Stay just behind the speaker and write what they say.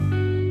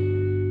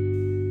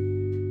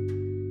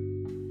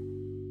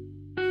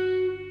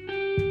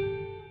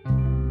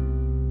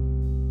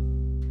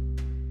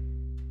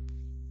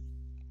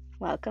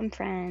Welcome,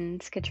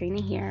 friends.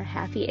 Katrina here.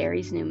 Happy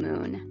Aries new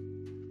moon.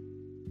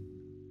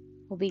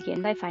 We'll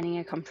begin by finding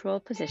a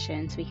comfortable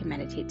position so we can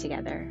meditate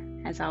together.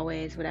 As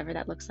always, whatever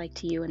that looks like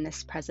to you in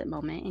this present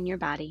moment in your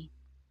body.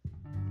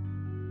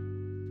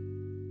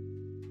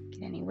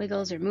 Get any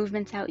wiggles or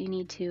movements out you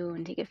need to,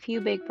 and take a few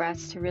big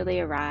breaths to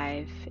really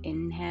arrive.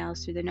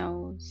 Inhales through the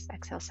nose,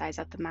 exhale sighs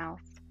out the mouth.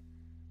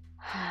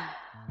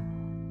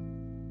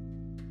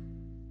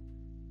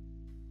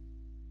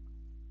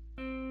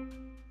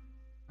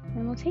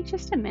 And we'll take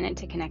just a minute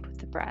to connect with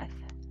the breath.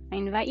 I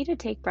invite you to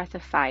take breath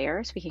of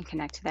fire so we can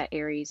connect to that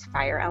Aries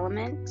fire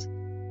element.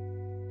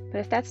 But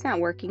if that's not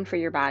working for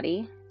your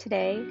body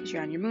today, because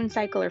you're on your moon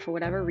cycle or for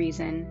whatever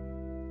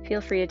reason,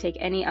 feel free to take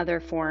any other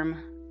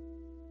form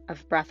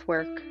of breath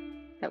work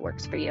that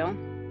works for you.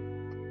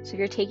 So if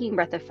you're taking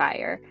breath of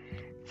fire,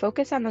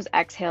 focus on those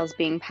exhales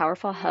being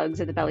powerful hugs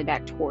of the belly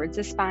back towards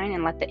the spine,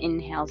 and let the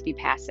inhales be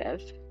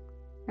passive.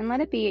 And let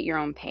it be at your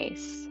own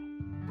pace.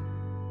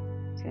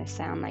 It's going to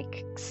sound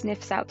like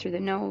sniffs out through the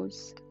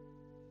nose.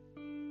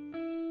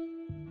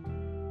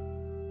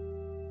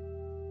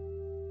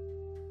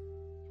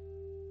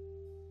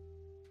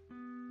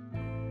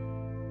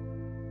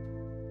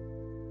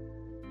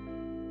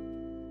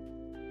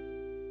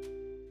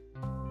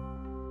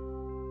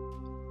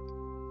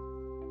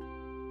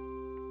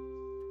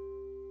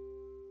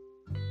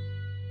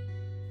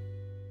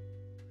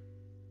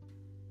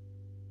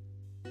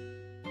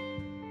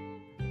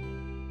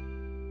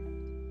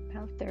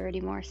 About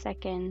 30 more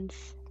seconds.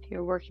 If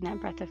you're working that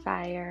breath of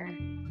fire,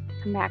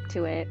 come back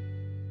to it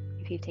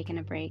if you've taken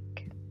a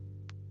break.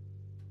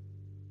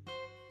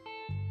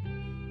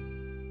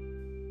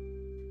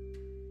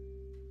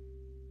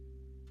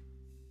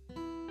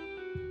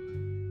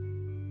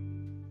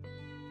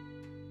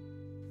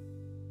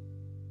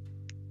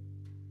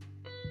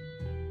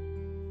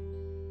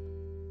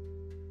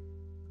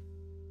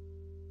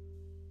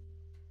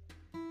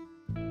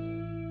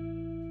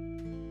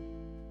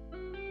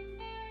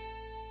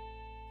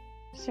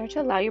 Start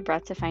to allow your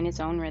breath to find its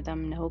own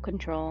rhythm, no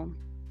control.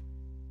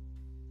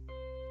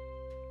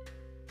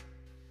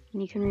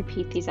 And you can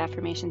repeat these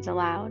affirmations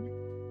aloud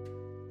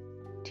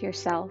to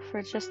yourself,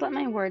 or just let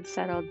my words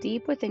settle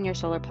deep within your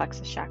solar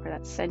plexus chakra,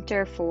 that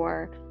center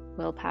for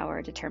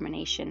willpower,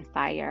 determination,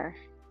 fire.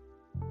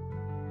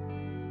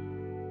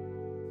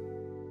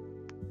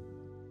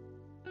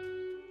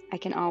 I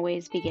can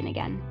always begin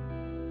again.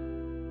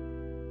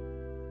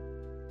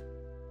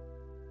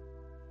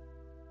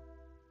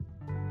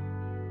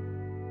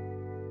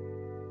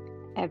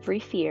 Every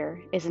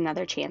fear is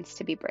another chance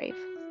to be brave.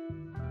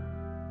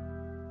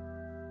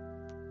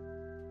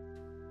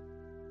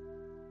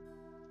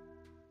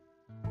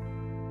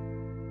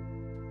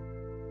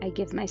 I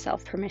give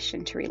myself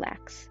permission to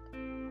relax.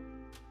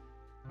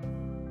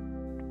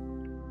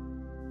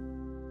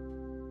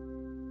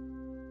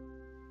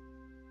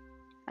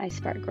 I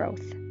spark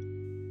growth.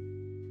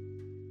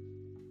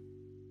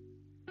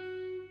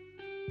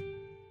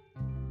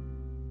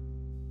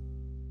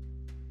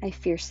 I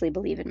fiercely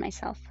believe in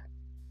myself.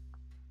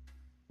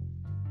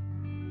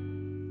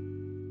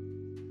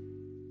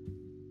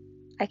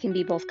 I can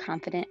be both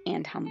confident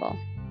and humble.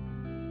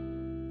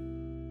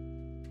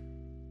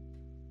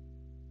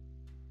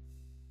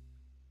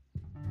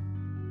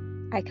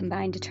 I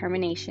combine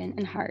determination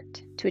and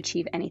heart to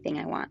achieve anything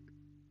I want.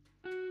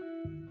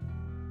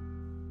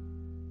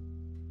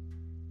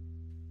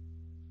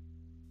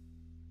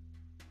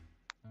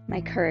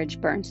 My courage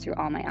burns through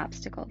all my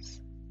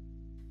obstacles.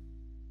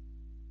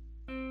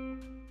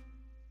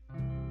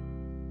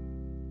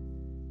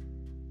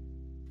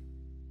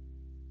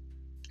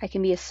 I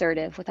can be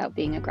assertive without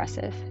being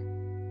aggressive.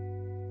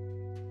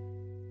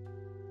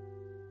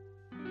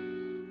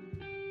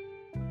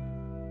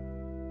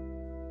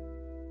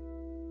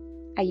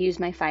 I use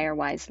my fire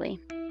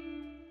wisely.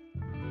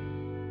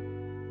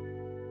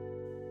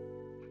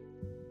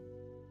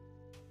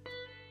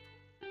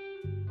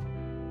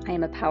 I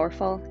am a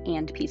powerful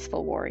and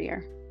peaceful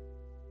warrior.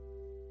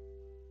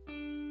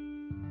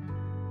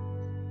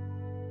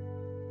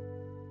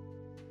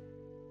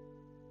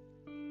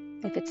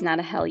 If it's not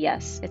a hell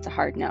yes, it's a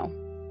hard no.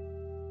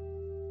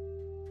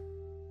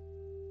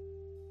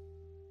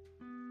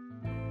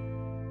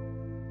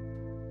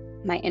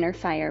 My inner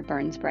fire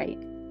burns bright.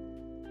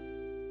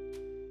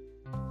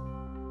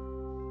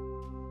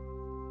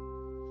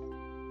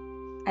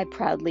 I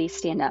proudly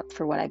stand up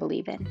for what I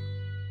believe in.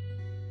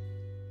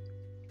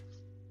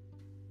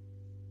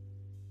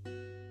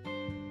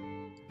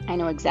 I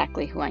know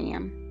exactly who I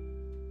am.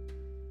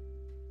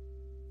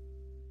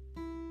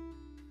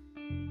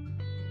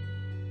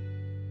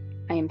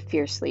 I am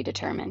fiercely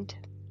determined.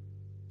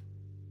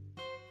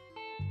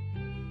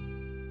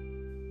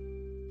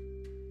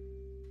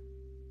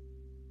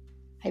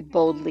 I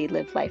boldly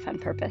live life on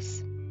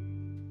purpose.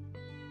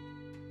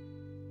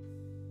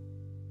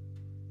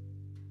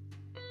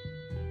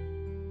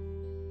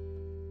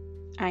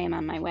 I am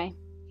on my way.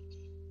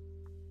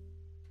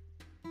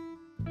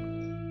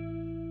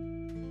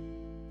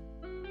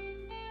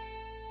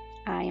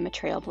 I am a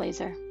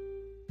trailblazer.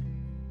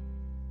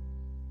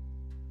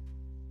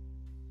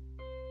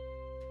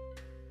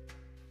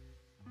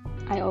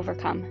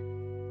 overcome.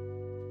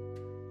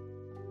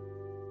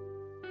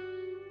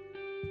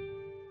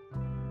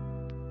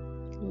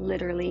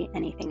 Literally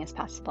anything is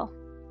possible.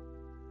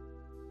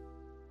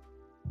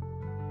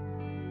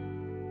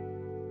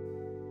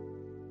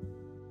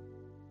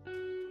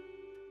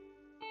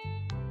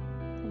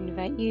 I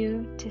invite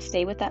you to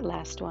stay with that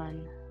last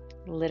one.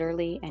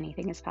 Literally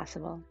anything is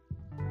possible.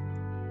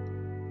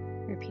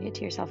 Repeat it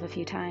to yourself a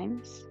few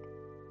times.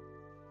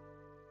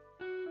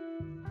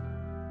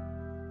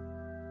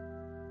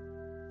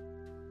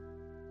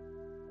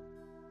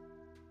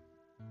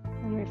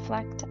 And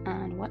reflect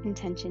on what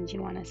intentions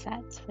you want to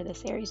set for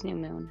this Aries new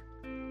moon.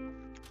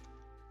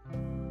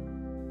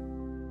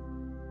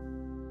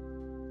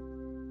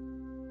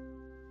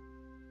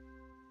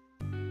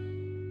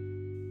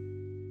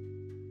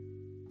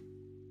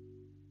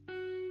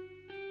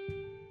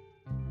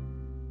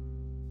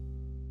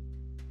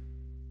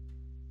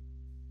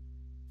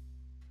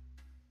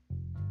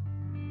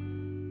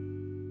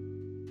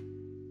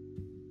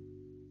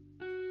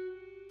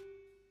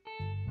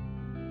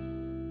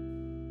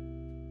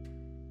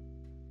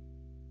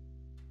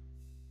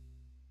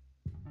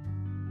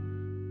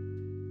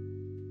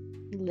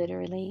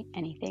 Literally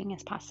anything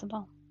is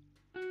possible.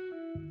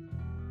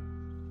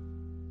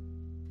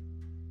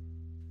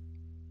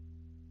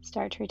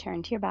 Start to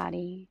return to your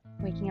body,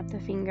 waking up the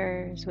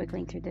fingers,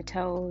 wiggling through the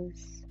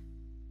toes.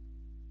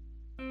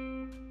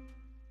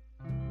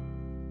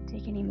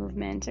 Take any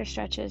movements or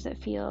stretches that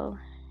feel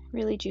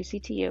really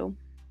juicy to you.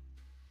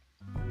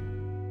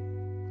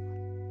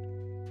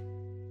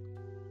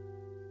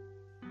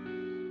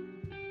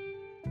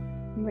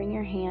 Bring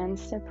your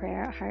hands to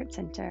prayer at heart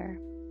center.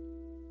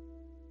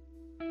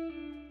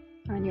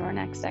 On your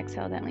next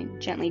exhale,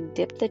 gently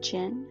dip the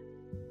chin.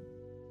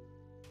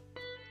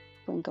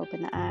 Blink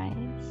open the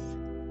eyes.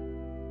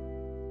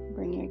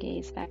 Bring your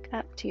gaze back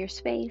up to your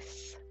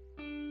space.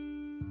 I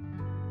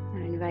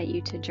invite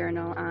you to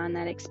journal on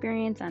that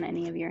experience, on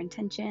any of your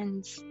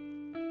intentions,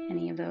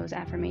 any of those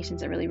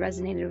affirmations that really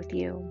resonated with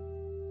you.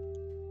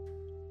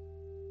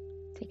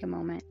 Take a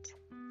moment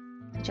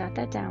to jot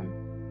that down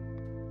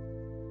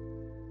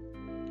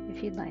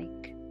if you'd like.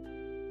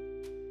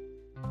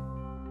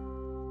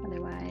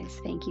 Otherwise,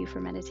 thank you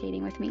for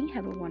meditating with me.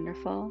 Have a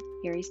wonderful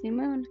Aries new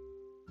moon.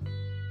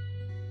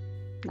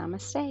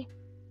 Namaste.